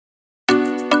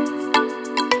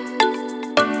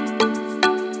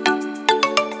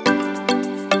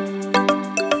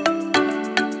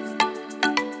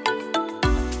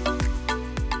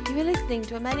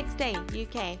to A Medic Stay,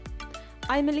 UK.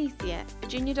 I'm Alicia, a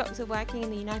junior doctor working in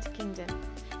the United Kingdom.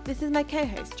 This is my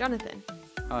co-host, Jonathan.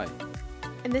 Hi.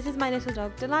 And this is my little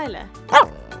dog, Delilah.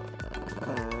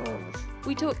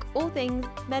 We talk all things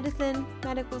medicine,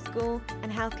 medical school, and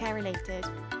healthcare related.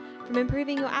 From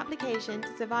improving your application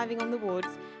to surviving on the wards,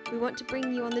 we want to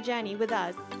bring you on the journey with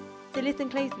us. So listen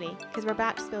closely, because we're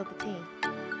about to spill the tea.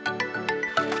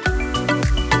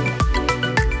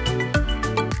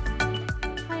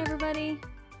 Hi everybody.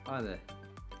 Hi there.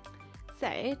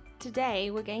 So, today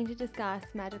we're going to discuss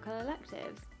medical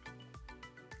electives.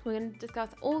 We're going to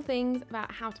discuss all things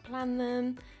about how to plan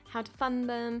them, how to fund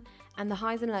them, and the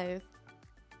highs and lows.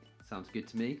 Sounds good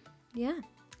to me. Yeah.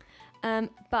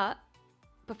 But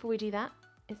before we do that,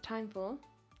 it's time for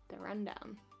the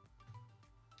rundown.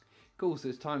 Cool, so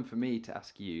it's time for me to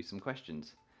ask you some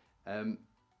questions.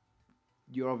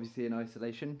 You're obviously in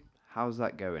isolation. How's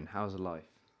that going? How's life?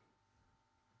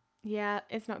 Yeah,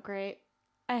 it's not great.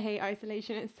 I hate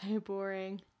isolation. It's so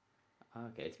boring.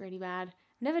 Okay. It's really bad.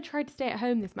 Never tried to stay at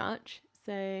home this much,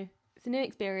 so it's a new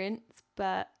experience,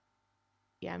 but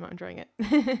yeah, I'm not enjoying it.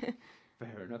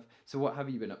 Fair enough. So what have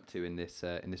you been up to in this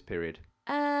period?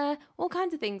 All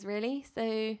kinds of things really.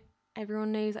 So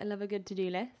everyone knows I love a good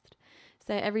to-do list.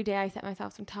 So every day I set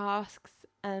myself some tasks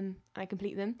and I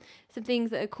complete them. Some things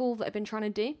that are cool that I've been trying to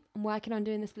do. I'm working on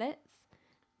doing the splits.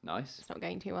 Nice. It's not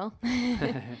going too well.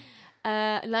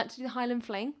 I learnt to do the Highland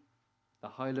Fling. The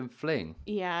Highland Fling.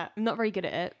 Yeah, I'm not very good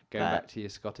at it. Going back to your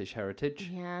Scottish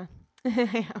heritage. Yeah,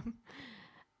 I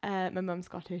am. My mum's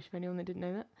Scottish, for anyone that didn't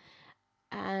know that.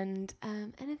 And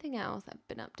anything else I've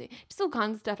been up to? Just all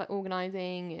kinds of stuff like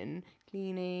organising and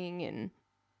cleaning and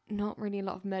not really a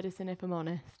lot of medicine, if I'm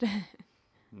honest.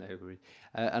 No worries.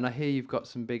 And I hear you've got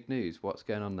some big news. What's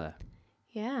going on there?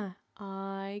 Yeah,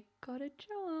 I got a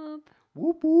job.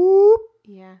 Whoop whoop.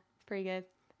 Yeah, it's pretty good.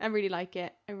 I really like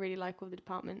it. I really like all the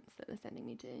departments that they're sending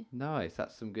me to. Nice,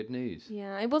 that's some good news.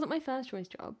 Yeah, it wasn't my first choice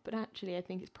job, but actually I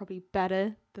think it's probably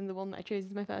better than the one that I chose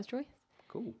as my first choice.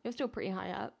 Cool. It was still pretty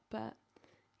high up, but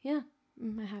yeah,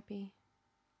 I'm happy.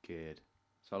 Good.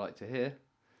 So I like to hear.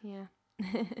 Yeah.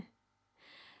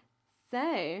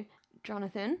 So,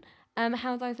 Jonathan,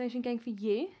 how's isolation going for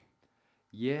you?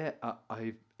 Yeah,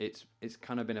 it's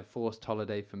kind of been a forced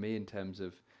holiday for me in terms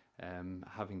of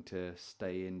having to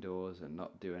stay indoors and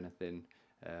not do anything.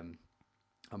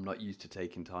 I'm not used to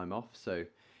taking time off, so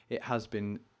it has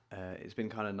been it's been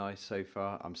kind of nice so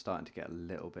far. I'm starting to get a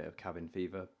little bit of cabin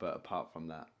fever, but apart from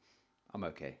that, I'm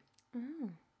okay. Oh,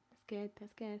 that's good.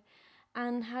 That's good.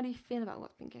 And how do you feel about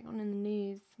what's been going on in the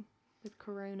news with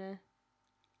Corona?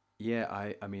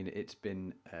 Yeah, I mean it's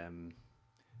been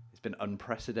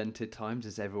unprecedented times,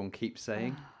 as everyone keeps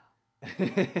saying.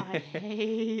 I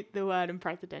hate the word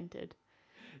unprecedented.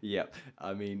 Yeah,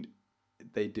 I mean,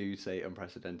 they do say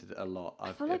unprecedented a lot.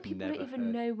 I feel like people don't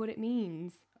even know what it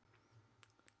means.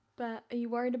 But are you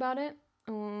worried about it?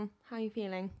 Or how are you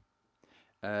feeling?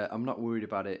 I'm not worried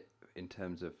about it in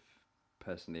terms of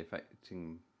personally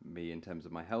affecting me in terms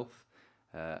of my health.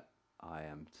 I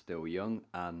am still young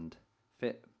and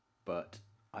fit, but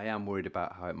I am worried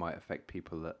about how it might affect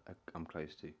people that I'm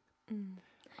close to.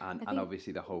 And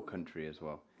obviously the whole country as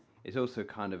well. It's also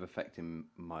kind of affecting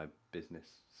my business.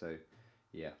 So,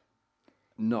 yeah,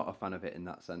 not a fan of it in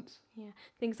that sense. Yeah,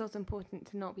 I think it's also important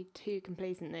to not be too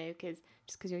complacent though, because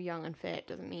just because you're young and fit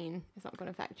doesn't mean it's not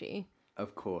going to affect you.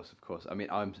 Of course. I mean,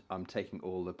 I'm taking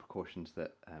all the precautions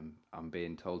that I'm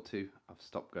being told to. I've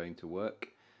stopped going to work.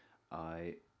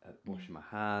 I washing my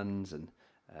hands and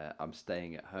I'm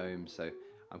staying at home. So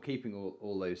I'm keeping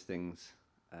all those things.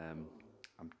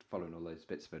 I'm following all those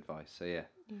bits of advice. So yeah.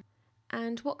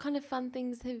 And what kind of fun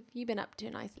things have you been up to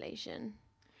in isolation?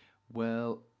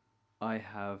 Well, I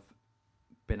have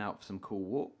been out for some cool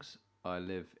walks. I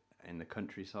live in the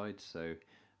countryside, so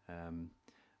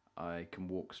I can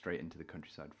walk straight into the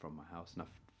countryside from my house. And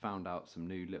I've found out some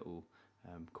new little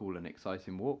cool and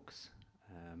exciting walks.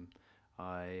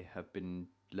 I have been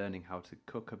learning how to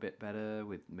cook a bit better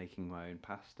with making my own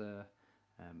pasta.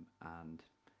 And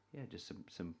yeah, just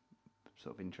some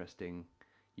sort of interesting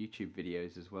YouTube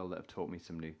videos as well that have taught me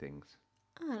some new things.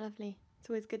 Oh, lovely. It's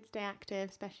always good to stay active,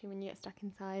 especially when you get stuck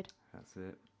inside. That's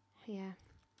it. Yeah.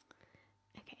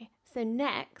 Okay, so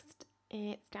next,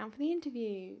 it's down for the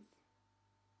interviews.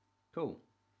 Cool.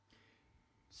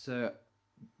 So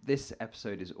this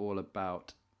episode is all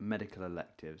about medical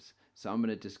electives. So I'm going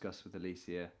to discuss with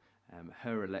Alicia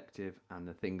her elective and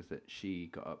the things that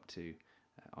she got up to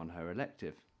on her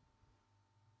elective.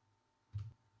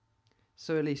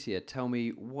 So Alicia, tell me,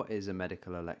 what is a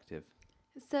medical elective?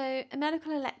 So a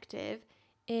medical elective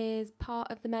is part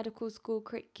of the medical school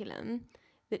curriculum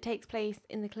that takes place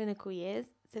in the clinical years.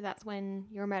 So that's when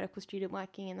you're a medical student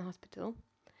working in the hospital.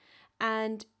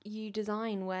 And you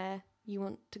design where you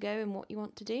want to go and what you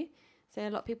want to do. So a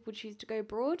lot of people choose to go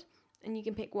abroad, and you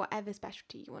can pick whatever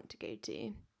specialty you want to go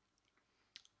to.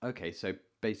 Okay, so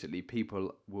basically,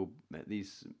 people will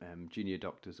these junior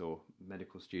doctors or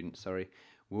medical students, sorry,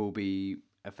 will be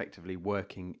effectively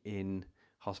working in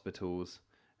hospitals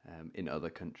in other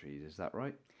countries. Is that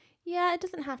right? Yeah, it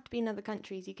doesn't have to be in other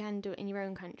countries. You can do it in your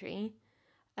own country.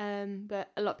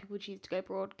 But a lot of people choose to go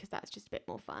abroad because that's just a bit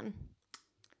more fun.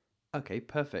 Okay,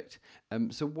 perfect.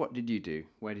 So what did you do?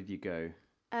 Where did you go?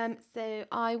 So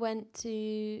I went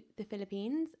to the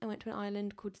Philippines. I went to an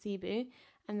island called Cebu,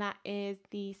 and that is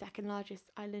the second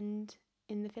largest island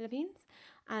in the Philippines.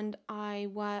 And I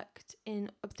worked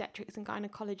in obstetrics and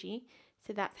gynecology,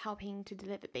 so that's helping to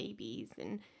deliver babies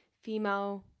and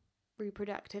female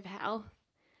reproductive health.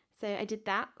 So I did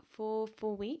that for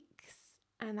 4 weeks,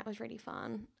 and that was really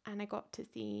fun. And I got to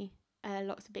see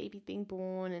lots of babies being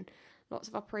born and lots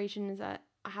of operations that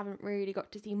I haven't really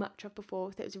got to see much of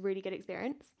before. So it was a really good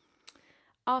experience.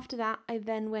 After that, I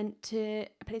then went to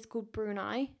a place called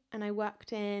Brunei, and I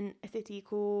worked in a city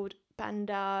called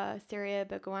Bandar Seri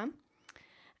Begawan,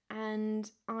 and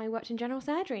I worked in general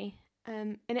surgery.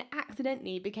 And it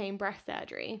accidentally became breast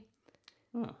surgery.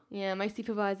 Oh, Yeah, my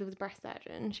supervisor was a breast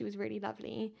surgeon. She was really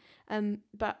lovely.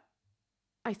 But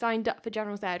I signed up for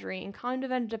general surgery and kind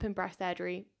of ended up in breast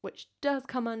surgery, which does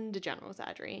come under general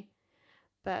surgery.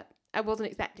 But I wasn't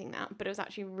expecting that, but it was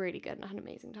actually really good and I had an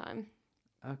amazing time.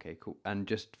 okay, cool. And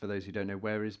just for those who don't know,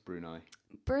 where is Brunei?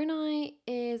 Brunei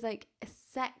is like a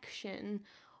section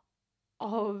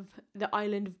of the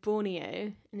island of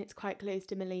Borneo, and it's quite close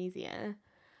to Malaysia.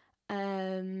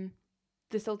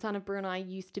 The Sultan of Brunei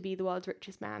used to be the world's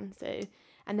richest man, so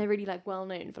and they're really like well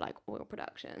known for like oil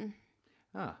production.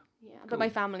 Ah, Yeah, cool. but my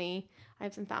family, I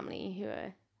have some family who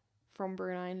are from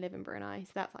Brunei and live in Brunei,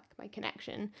 so that's like my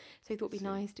connection. So I thought it'd be See.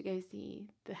 nice to go see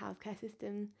the healthcare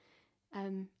system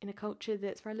in a culture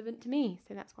that's relevant to me.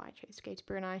 So that's why I chose to go to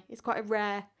Brunei. It's quite a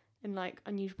rare and like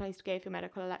unusual place to go for a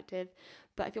medical elective,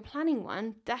 but if you're planning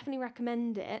one, definitely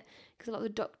recommend it because a lot of the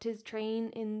doctors train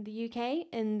in the UK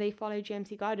and they follow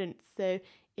GMC guidance, so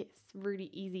it's really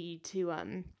easy to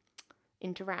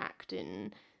interact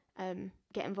and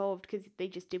get involved because they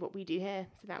just do what we do here.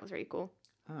 So that was really cool.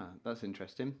 Ah, that's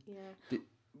interesting. Yeah.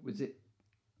 Was it?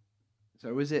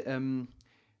 So was it? When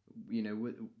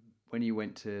you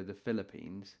went to the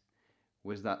Philippines,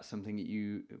 was that something that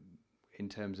you, in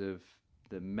terms of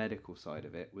the medical side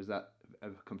of it, was that a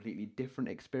completely different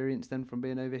experience than from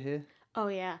being over here? Oh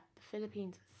yeah, the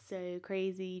Philippines was so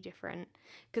crazy different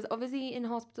because obviously in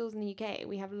hospitals in the UK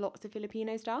we have lots of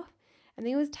Filipino staff, and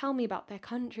they always tell me about their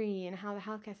country and how the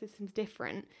healthcare system's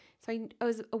different. So I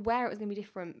was aware it was going to be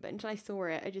different, but until I saw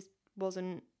it, I just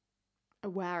wasn't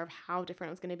aware of how different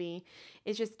it was going to be.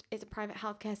 It's a private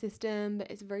healthcare system, but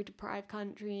it's a very deprived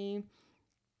country.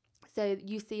 So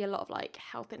you see a lot of like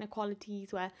health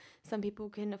inequalities where some people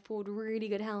can afford really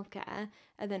good healthcare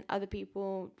and then other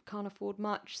people can't afford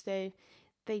much. So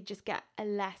they just get a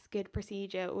less good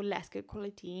procedure or less good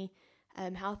quality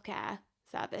healthcare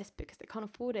service because they can't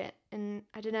afford it. And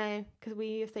I don't know, because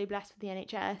we are so blessed with the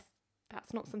NHS,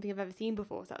 that's not something I've ever seen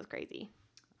before. So that was crazy.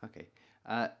 Okay.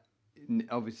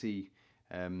 Obviously,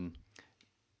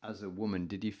 as a woman,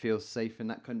 did you feel safe in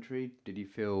that country? Did you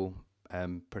feel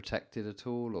protected at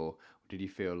all, or did you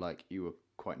feel like you were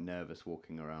quite nervous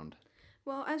walking around?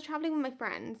 Well, I was traveling with my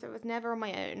friends, so it was never on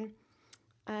my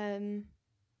own.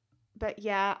 But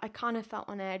yeah, I kind of felt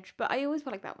on edge. But I always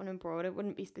felt like that when I'm abroad. It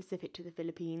wouldn't be specific to the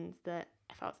Philippines that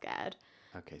I felt scared.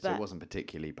 Okay, so it But wasn't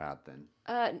particularly bad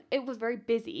then. it was very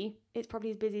busy. It's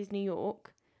probably as busy as New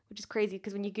York, which is crazy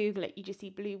because when you Google it, you just see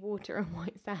blue water and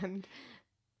white sand.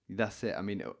 That's it. I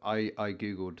mean, I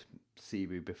googled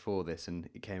Cebu before this, and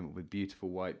it came up with beautiful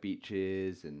white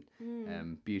beaches and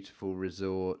beautiful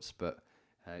resorts. But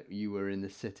you were in the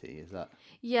city, is that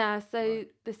Yeah, so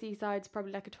right? the seaside's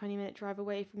probably like a 20-minute drive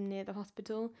away from near the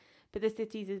hospital, but the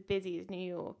city's as busy as New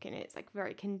York and it's like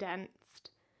very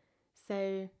condensed.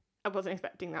 So I wasn't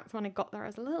expecting that. So when I got there, I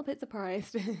was a little bit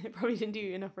surprised. I probably didn't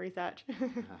do enough research.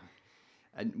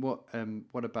 And what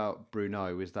about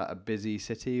Brunei? Was that a busy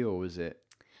city or was it?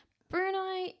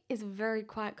 Brunei is a very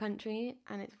quiet country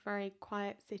and it's a very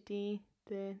quiet city.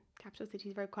 The capital city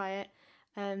is very quiet.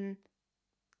 Um,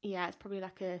 yeah, it's probably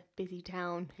like a busy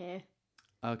town here.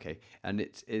 Okay, and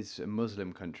it's a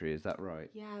Muslim country, is that right?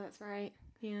 Yeah, that's right.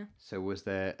 Yeah. So was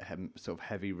there sort of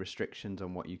heavy restrictions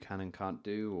on what you can and can't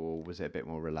do, or was it a bit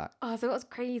more relaxed? Oh, so what's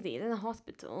crazy is in the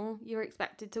hospital, you're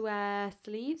expected to wear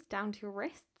sleeves down to your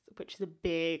wrists, which is a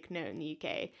big no in the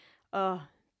UK. Oh,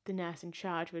 the nurse in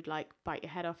charge would like bite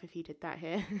your head off if you did that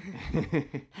here.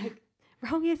 Like,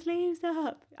 roll your sleeves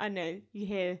up. I know you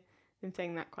hear them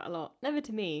saying that quite a lot. Never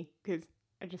to me, because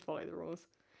I just follow the rules.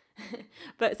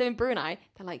 But so in Brunei,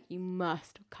 they're like, you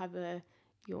must cover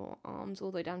your arms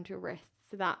all the way down to your wrists.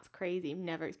 So that's crazy. I've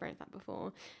never experienced that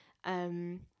before.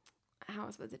 How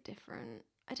was it different?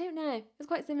 I don't know. It was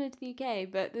quite similar to the UK,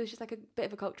 but there was just like a bit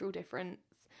of a cultural difference.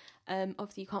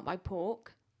 Obviously, you can't buy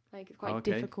pork. Like, it's quite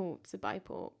difficult to buy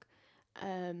pork.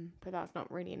 But that's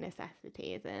not really a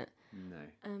necessity, is it? No.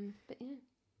 But yeah.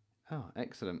 Oh,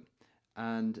 excellent.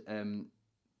 And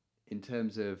in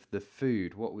terms of the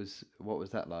food, what was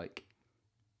that like?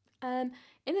 In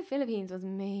the Philippines, it was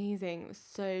amazing. It was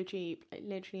so cheap. Like,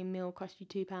 literally, a meal cost you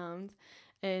 £2,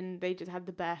 and they just had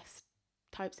the best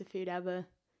types of food ever.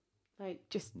 Like,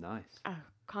 just Nice. I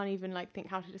can't even like think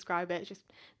how to describe it. It's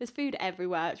just there's food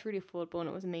everywhere. It's really affordable, and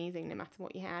it was amazing no matter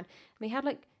what you had. And they had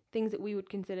like things that we would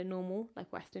consider normal,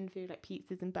 like Western food, like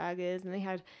pizzas and burgers, and they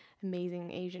had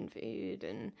amazing Asian food.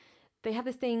 And they have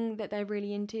this thing that they're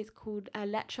really into. It's called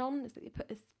lechon. It's like they put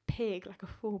this pig, like a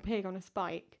full pig, on a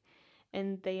spike,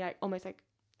 and they like almost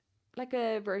like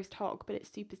a roast hog, but it's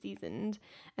super seasoned.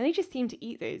 And they just seem to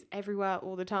eat those everywhere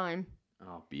all the time.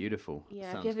 Oh, beautiful.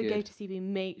 Yeah, Sounds if you ever good. go to Cebu,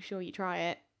 make sure you try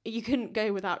it. You couldn't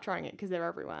go without trying it because they're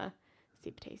everywhere.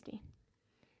 Super tasty.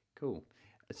 Cool.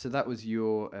 So that was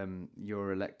your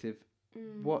elective.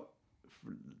 What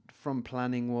from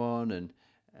planning one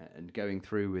and going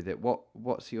through with it?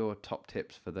 What's your top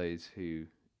tips for those who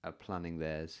are planning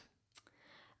theirs?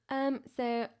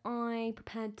 So I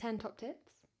prepared 10 top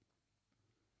tips.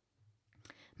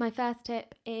 My first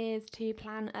tip is to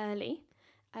plan early.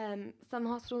 Some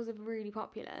hospitals are really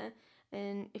popular,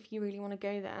 and if you really want to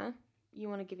go there, you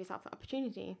want to give yourself that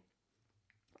opportunity.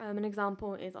 An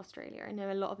example is Australia. I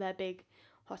know a lot of their big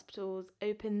hospitals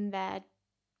open their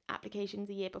applications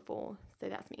a year before, so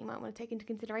that's something you might want to take into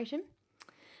consideration.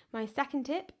 My second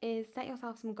tip is set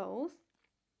yourself some goals.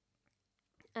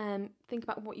 Think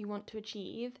about what you want to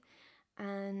achieve,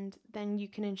 and then you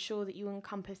can ensure that you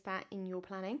encompass that in your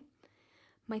planning.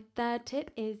 My third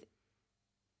tip is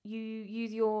you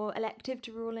use your elective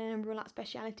to rule in and rule out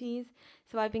specialities.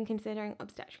 So I've been considering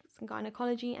obstetrics and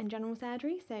gynecology and general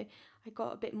surgery. So I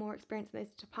got a bit more experience in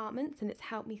those departments, and it's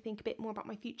helped me think a bit more about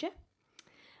my future.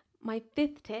 My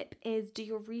fifth tip is do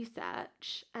your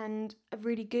research, and a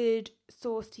really good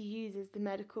source to use is the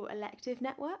Medical Elective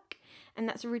Network, and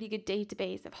that's a really good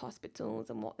database of hospitals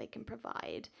and what they can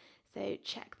provide. So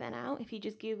check that out. If you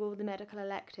just Google the Medical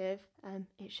Elective,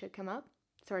 it should come up.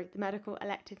 Sorry, the Medical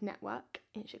Elective Network,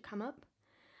 it should come up.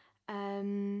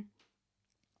 My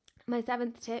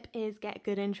seventh tip is get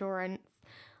good insurance.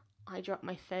 I dropped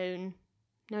my phone.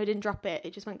 No, I didn't drop it.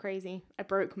 It just went crazy. I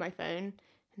broke my phone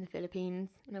in the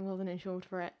Philippines and I wasn't insured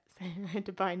for it. So I had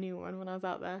to buy a new one when I was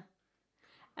out there.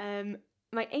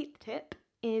 My eighth tip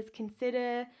is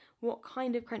consider what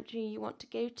kind of country you want to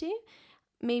go to.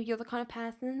 Maybe you're the kind of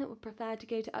person that would prefer to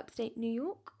go to upstate New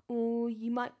York, or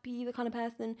you might be the kind of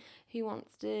person who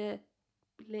wants to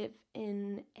live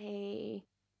in a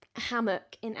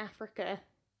hammock in Africa.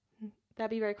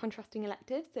 That'd be very contrasting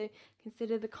elective, so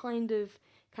consider the kind of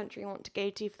country you want to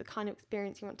go to for the kind of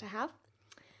experience you want to have.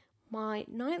 My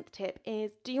ninth tip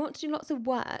is, do you want to do lots of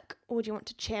work or do you want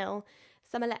to chill?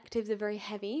 Some electives are very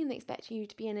heavy and they expect you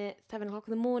to be in at 7 o'clock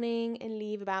in the morning and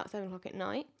leave about 7 o'clock at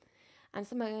night. And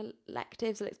some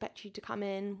electives will expect you to come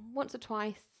in once or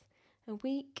twice a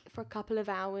week for a couple of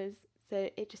hours. So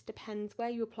it just depends where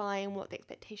you apply and what the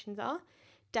expectations are.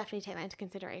 Definitely take that into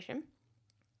consideration.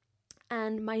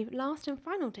 And my last and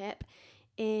final tip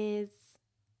is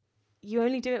you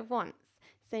only do it once.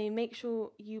 So make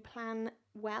sure you plan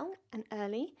well and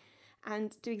early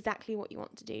and do exactly what you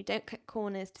want to do. Don't cut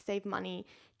corners to save money.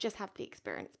 Just have the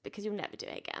experience because you'll never do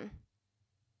it again.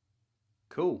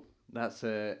 Cool. That's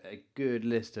a good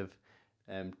list of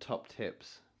top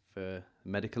tips for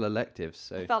medical electives.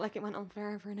 So I felt like it went on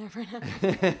forever and ever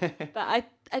and ever. But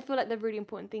I feel like they're really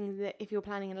important things that if you're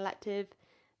planning an elective,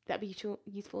 that'd be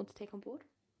useful to take on board.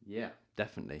 Yeah,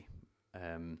 definitely.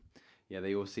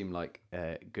 They all seem like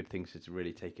good things to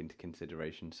really take into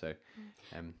consideration. So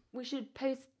we should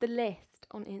post the list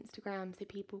on Instagram so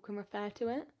people can refer to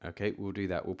it. Okay, we'll do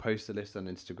that. We'll post the list on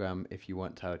Instagram if you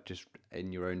want to just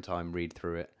in your own time read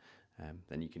through it.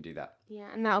 Then you can do that. Yeah,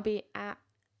 and that'll be at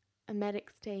A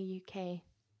Medics Day UK.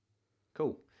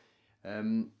 Cool.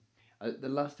 The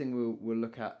last thing we'll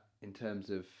look at in terms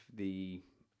of the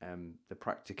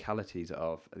practicalities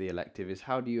of the elective is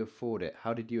how do you afford it?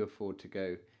 How did you afford to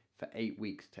go for 8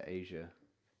 weeks to Asia?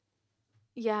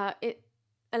 Yeah,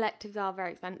 electives are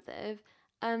very expensive.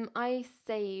 I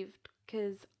saved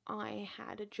because I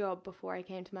had a job before I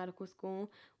came to medical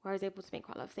school where I was able to make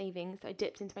quite a lot of savings. So I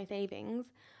dipped into my savings.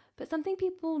 But something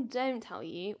people don't tell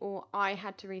you, or I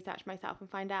had to research myself and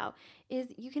find out,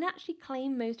 is you can actually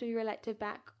claim most of your elective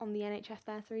back on the NHS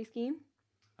bursary scheme.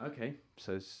 Okay,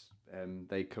 so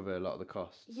they cover a lot of the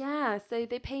costs. Yeah, so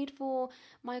they paid for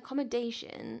my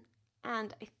accommodation,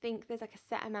 and I think there's like a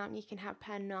set amount you can have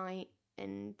per night,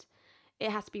 and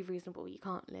it has to be reasonable. You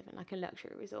can't live in like a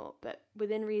luxury resort, but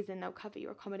within reason, they'll cover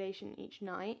your accommodation each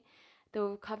night.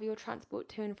 They'll cover your transport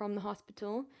to and from the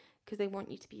hospital because they want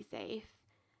you to be safe,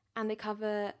 and they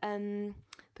cover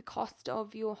the cost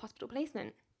of your hospital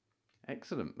placement.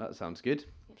 Excellent. That sounds good.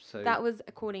 So That was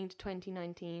according to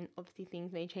 2019. Obviously,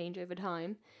 things may change over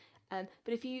time.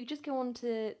 But if you just go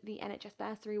onto the NHS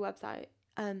bursary website,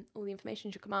 all the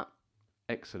information should come up.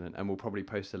 excellent, and we'll probably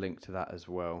post a link to that as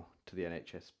well, to the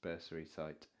NHS bursary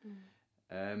site.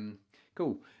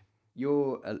 Cool.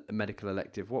 Your medical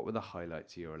elective, what were the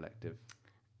highlights of your elective?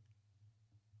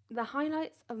 The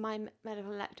highlights of my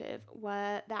medical elective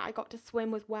were that I got to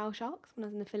swim with whale sharks when I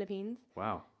was in the Philippines.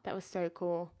 Wow. That was so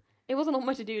cool. It wasn't on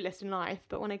my to-do list in life,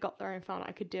 but when I got there and found out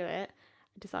I could do it,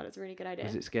 I decided it's a really good idea.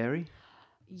 Was it scary?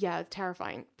 Yeah, it's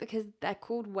terrifying because they're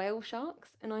called whale sharks,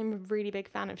 and I'm a really big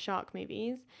fan of shark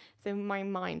movies, so my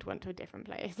mind went to a different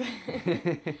place.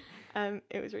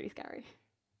 It was really scary.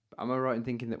 Am I right in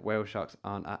thinking that whale sharks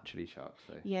aren't actually sharks,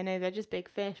 though? Yeah, no, they're just big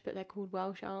fish, but they're called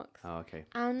whale sharks. Oh, okay.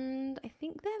 And I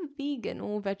think they're vegan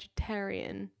or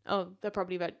vegetarian. Oh, they're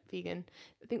probably vegan.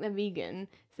 I think they're vegan,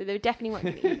 so they definitely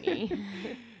weren't going to eat me.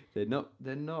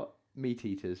 They're not meat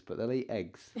eaters, but they'll eat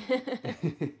eggs.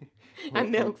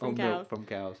 And milk from cows. Milk from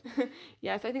cows.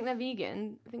 Yeah, so I think they're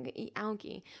vegan. I think they eat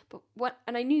algae.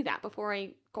 And I knew that before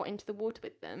I got into the water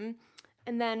with them.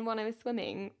 And then when I was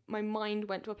swimming, my mind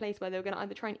went to a place where they were going to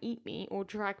either try and eat me or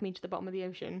drag me to the bottom of the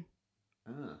ocean.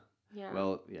 Ah. Yeah.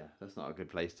 Well, yeah, that's not a good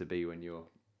place to be when you're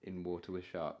in water with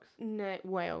sharks. No,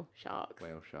 whale sharks.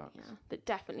 Whale sharks. Yeah, but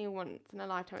definitely a once in a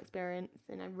lifetime experience,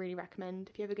 and I really recommend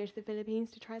if you ever go to the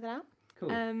Philippines to try that out.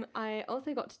 Cool. I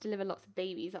also got to deliver lots of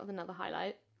babies. That was another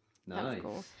highlight. Nice. That was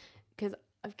cool because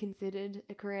I've considered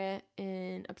a career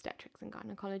in obstetrics and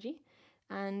gynecology,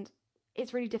 and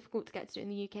it's really difficult to get to do in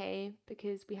the UK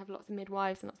because we have lots of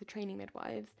midwives and lots of training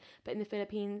midwives. But in the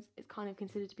Philippines, it's kind of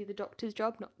considered to be the doctor's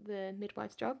job, not the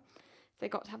midwife's job. So I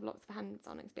got to have lots of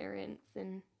hands-on experience,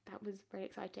 and that was very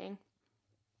exciting.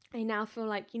 I now feel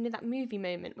like, that movie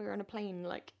moment where you're on a plane,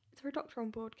 like, is there a doctor on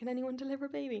board? Can anyone deliver a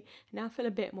baby? I now feel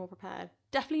a bit more prepared.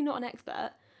 Definitely not an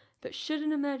expert, but should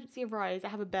an emergency arise, I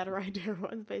have a better idea of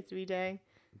what I'm supposed to be doing.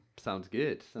 Sounds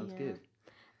good. Sounds good.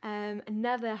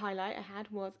 Another highlight I had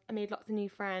was I made lots of new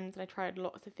friends and I tried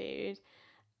lots of food.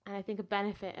 And I think a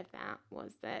benefit of that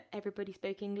was that everybody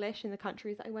spoke English in the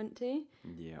countries that I went to.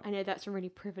 Yeah. I know that's a really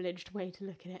privileged way to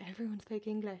look at it. Everyone spoke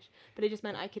English. But it just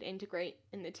meant I could integrate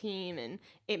in the team, and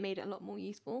it made it a lot more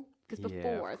useful. Because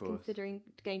before I was considering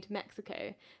going to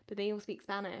Mexico, but they all speak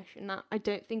Spanish, and that I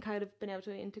don't think I would have been able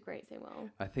to integrate so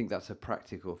well. I think that's a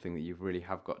practical thing that you really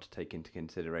have got to take into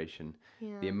consideration.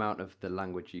 Yeah. The amount of the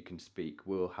language you can speak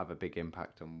will have a big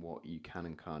impact on what you can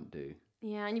and can't do.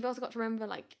 Yeah, and you've also got to remember,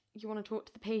 like, you want to talk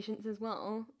to the patients as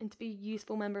well, and to be a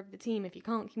useful member of the team. If you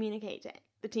can't communicate to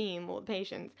the team or the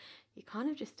patients, you're kind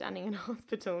of just standing in a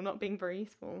hospital, not being very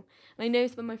useful. And I know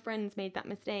some of my friends made that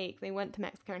mistake. They went to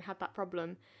Mexico and had that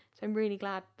problem. So I'm really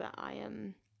glad that I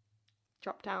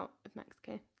dropped out of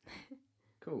Mexico.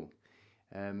 Cool.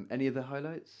 Any other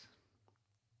highlights?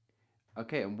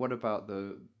 Okay, and what about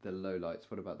the lowlights?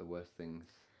 What about the worst things?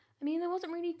 I mean, there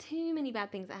wasn't really too many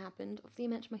bad things that happened. Obviously, I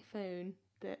mentioned my phone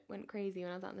that went crazy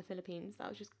when I was out in the Philippines. That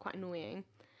was just quite annoying.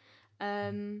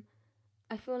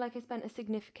 I feel like I spent a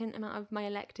significant amount of my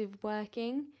elective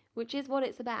working, which is what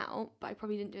it's about, but I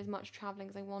probably didn't do as much travelling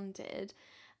as I wanted.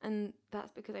 And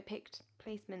that's because I picked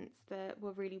placements that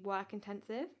were really work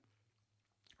intensive.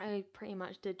 I pretty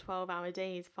much did 12-hour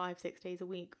days, 5-6 days a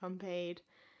week, unpaid.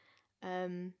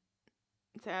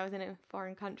 So I was in a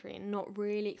foreign country and not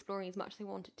really exploring as much as I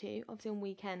wanted to. Obviously on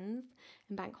weekends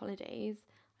and bank holidays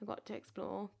I got to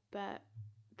explore, but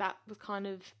that was kind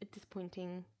of a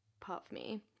disappointing part for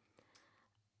me.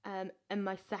 And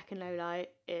my second low light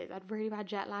is I had really bad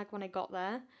jet lag when I got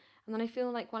there. And then I feel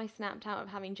like when I snapped out of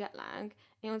having jet lag,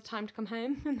 it was time to come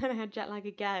home, and then I had jet lag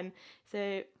again.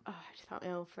 So I just felt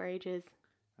ill for ages.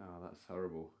 Oh, that's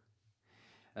horrible.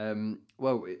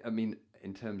 Well, I mean,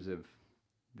 in terms of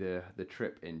the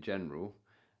trip in general,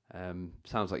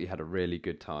 sounds like you had a really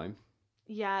good time.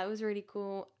 Yeah, it was really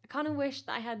cool. I kind of wish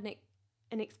that I had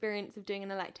an experience of doing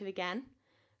an elective again.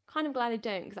 Kind of glad I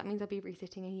don't, because that means I'll be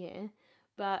resitting a year.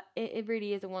 But it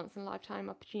really is a once in a lifetime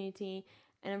opportunity.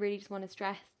 And I really just want to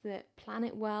stress that plan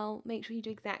it well, make sure you do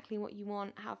exactly what you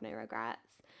want, have no regrets.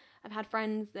 I've had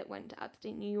friends that went to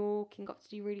upstate New York and got to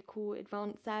do really cool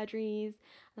advanced surgeries.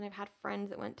 And I've had friends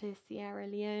that went to Sierra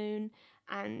Leone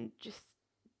and just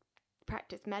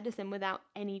practiced medicine without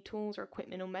any tools or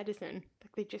equipment or medicine.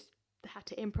 Like they just had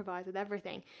to improvise with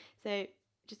everything. So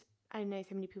just, I know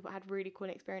so many people had really cool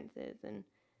experiences and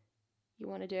you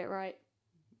want to do it right.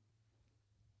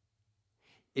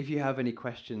 If you have any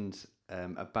questions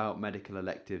about medical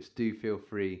electives, do feel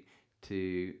free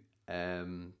to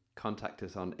contact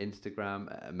us on Instagram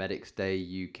at Medics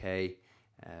Day UK,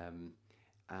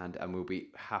 and we'll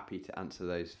be happy to answer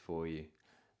those for you.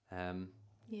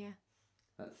 Yeah.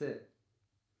 That's it.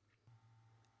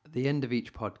 At the end of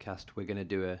each podcast, we're going to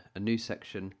do a new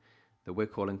section that we're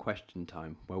calling Question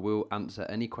Time, where we'll answer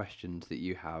any questions that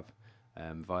you have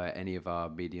via any of our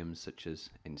mediums such as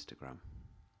Instagram.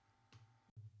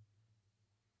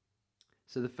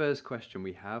 So the first question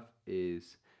we have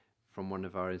is from one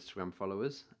of our Instagram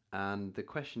followers, and the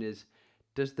question is,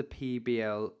 does the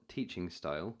PBL teaching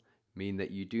style mean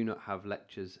that you do not have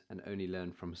lectures and only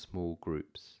learn from small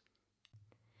groups?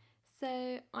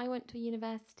 So I went to a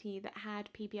university that had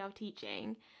PBL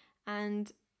teaching,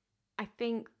 and I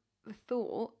think the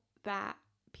thought that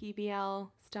PBL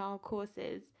style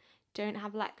courses don't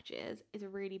have lectures is a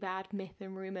really bad myth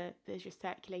and rumour that's just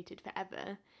circulated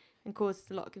forever and causes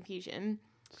a lot of confusion.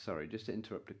 Sorry, just to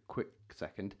interrupt a quick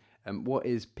second. What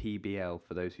is PBL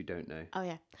for those who don't know? Oh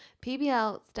yeah,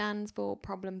 PBL stands for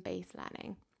problem-based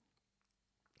learning.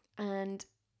 And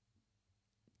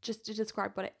just to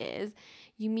describe what it is,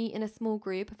 you meet in a small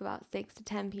group of about 6 to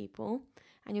 10 people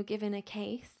and you're given a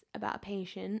case about a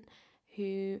patient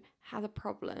who has a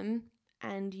problem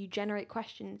and you generate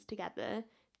questions together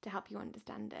to help you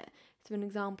understand it. So an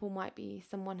example might be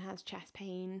someone has chest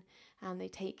pain and they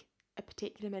take a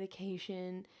particular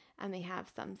medication and they have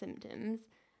some symptoms.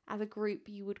 As a group,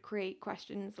 you would create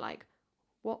questions like,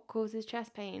 what causes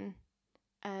chest pain?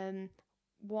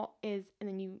 What is, and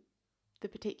then you, the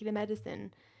particular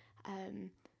medicine,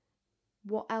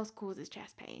 what else causes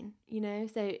chest pain,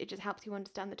 so it just helps you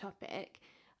understand the topic.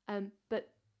 But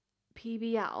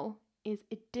PBL is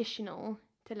additional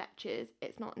to lectures,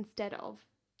 it's not instead of.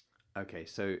 Okay,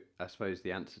 so I suppose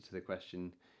the answer to the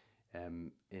question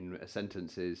in a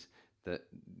sentence is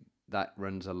that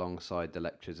runs alongside the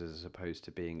lectures as opposed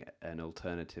to being an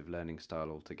alternative learning style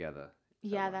altogether.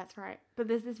 Yeah, that's right. But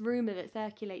there's this rumour that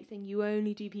circulates saying you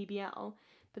only do PBL,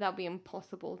 but that would be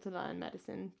impossible to learn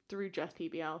medicine through just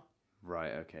PBL.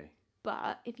 Right, okay.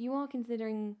 But if you are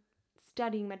considering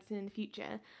studying medicine in the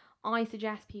future, I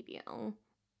suggest PBL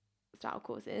style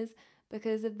courses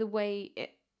because of the way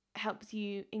it helps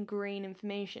you ingrain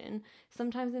information.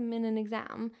 Sometimes I'm in an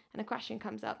exam and a question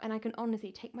comes up and I can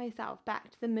honestly take myself back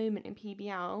to the moment in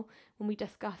PBL when we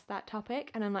discussed that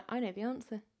topic and I'm like, I know the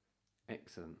answer.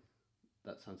 Excellent.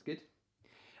 That sounds good.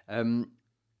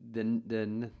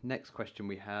 The next question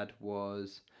we had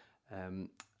was, I'm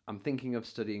thinking of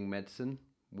studying medicine.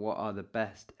 What are the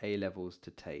best A-levels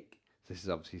to take? So this is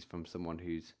obviously from someone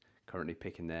who's currently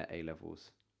picking their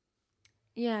A-levels.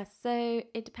 Yeah, so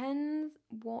it depends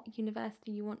what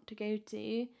university you want to go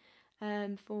to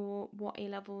for what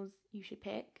A-levels you should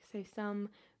pick. So some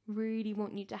really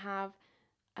want you to have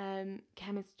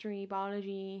chemistry,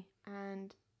 biology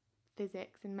and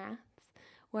physics and maths,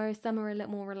 whereas some are a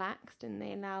little more relaxed and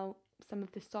they allow some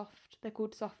of the they're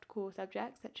called soft core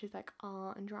subjects such as like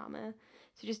art and drama.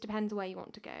 So it just depends where you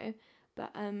want to go.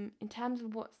 But in terms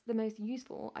of what's the most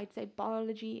useful, I'd say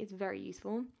biology is very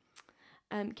useful.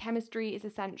 Chemistry is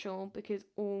essential because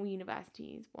all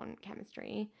universities want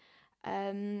chemistry.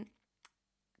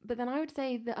 But then I would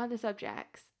say the other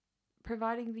subjects,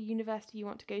 providing the university you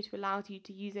want to go to allows you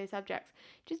to use those subjects,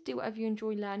 just do whatever you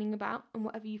enjoy learning about and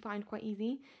whatever you find quite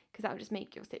easy, because that would just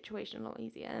make your situation a lot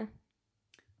easier.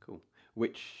 Cool.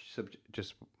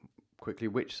 Just quickly,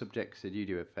 which subjects did you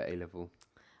do for A-level?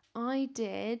 I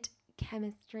did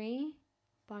chemistry,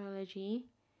 biology,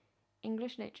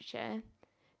 English literature,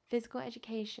 physical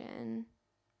education,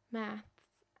 maths,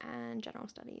 and general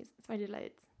studies. So I did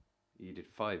loads. You did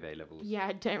 5 A-levels? Yeah,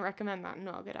 I don't recommend that.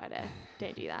 Not a good idea.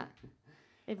 Don't do that.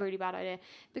 It's a really bad idea.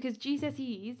 Because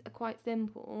GCSEs are quite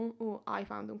simple, or I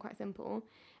found them quite simple,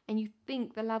 and you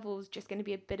think the level's just going to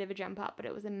be a bit of a jump up, but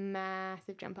it was a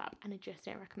massive jump up, and I just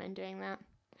don't recommend doing that.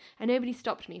 And nobody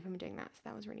stopped me from doing that, so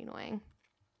that was really annoying.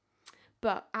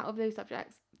 But out of those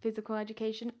subjects, physical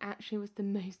education actually was the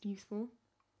most useful.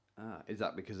 Is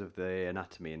that because of the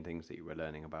anatomy and things that you were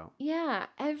learning about? Yeah,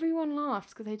 everyone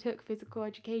laughs because I took physical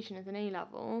education as an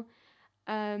A-level,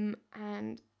 and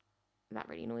that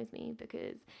really annoys me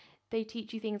because they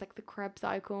teach you things like the Krebs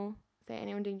cycle. So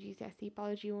anyone doing GCSE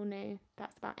biology will know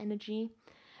that's about energy.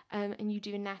 And you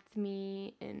do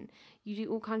anatomy, and you do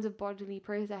all kinds of bodily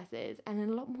processes, and in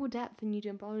a lot more depth than you do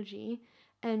in biology.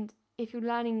 And if you're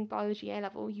learning biology A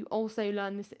level, you also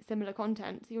learn this similar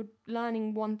content. So you're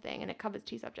learning one thing and it covers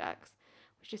 2 subjects,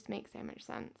 which just makes so much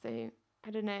sense. So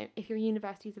I don't know, if your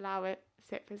universities allow it,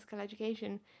 fit physical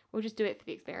education, or just do it for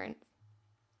the experience.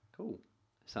 Cool.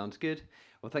 Sounds good.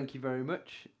 Well, thank you very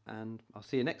much, and I'll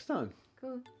see you next time.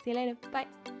 Cool. See you later. Bye.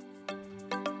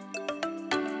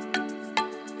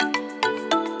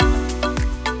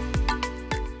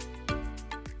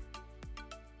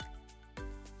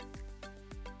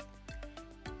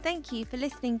 Thank you for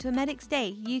listening to a Medics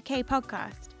Day UK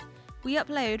podcast. We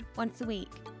upload once a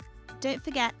week. Don't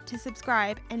forget to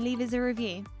subscribe and leave us a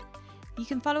review. You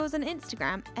can follow us on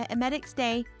Instagram at A Medics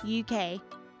Day UK.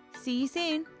 See you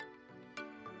soon.